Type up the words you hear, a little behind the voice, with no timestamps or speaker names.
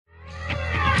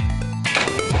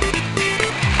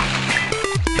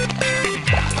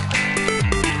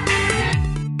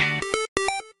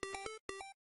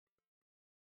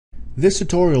This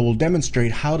tutorial will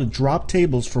demonstrate how to drop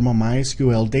tables from a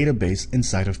MySQL database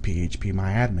inside of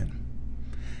phpMyAdmin.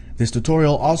 This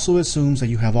tutorial also assumes that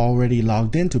you have already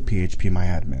logged into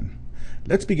phpMyAdmin.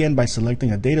 Let's begin by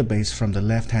selecting a database from the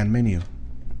left-hand menu.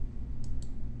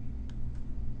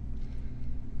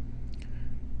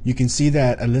 You can see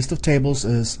that a list of tables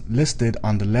is listed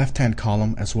on the left-hand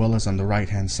column as well as on the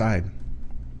right-hand side.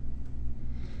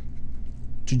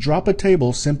 To drop a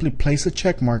table, simply place a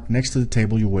check mark next to the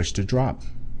table you wish to drop.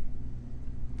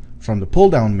 From the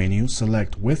pull-down menu,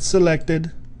 select With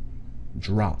Selected,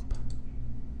 Drop.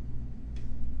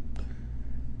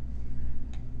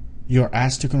 You are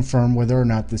asked to confirm whether or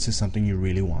not this is something you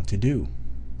really want to do.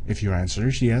 If your answer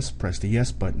is yes, press the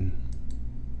Yes button.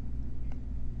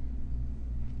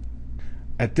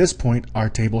 At this point, our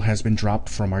table has been dropped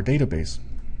from our database.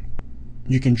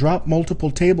 You can drop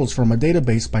multiple tables from a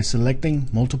database by selecting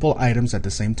multiple items at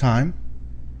the same time.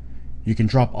 You can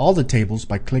drop all the tables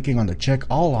by clicking on the Check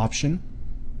All option.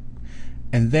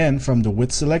 And then from the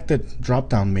With Selected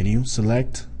drop-down menu,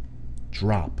 select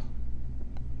Drop.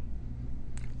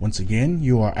 Once again,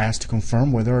 you are asked to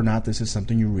confirm whether or not this is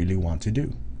something you really want to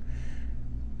do.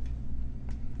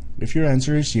 If your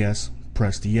answer is yes,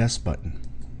 press the Yes button.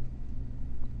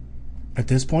 At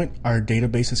this point, our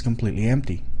database is completely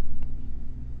empty.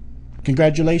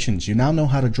 Congratulations, you now know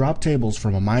how to drop tables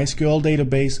from a MySQL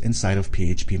database inside of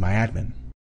phpMyAdmin.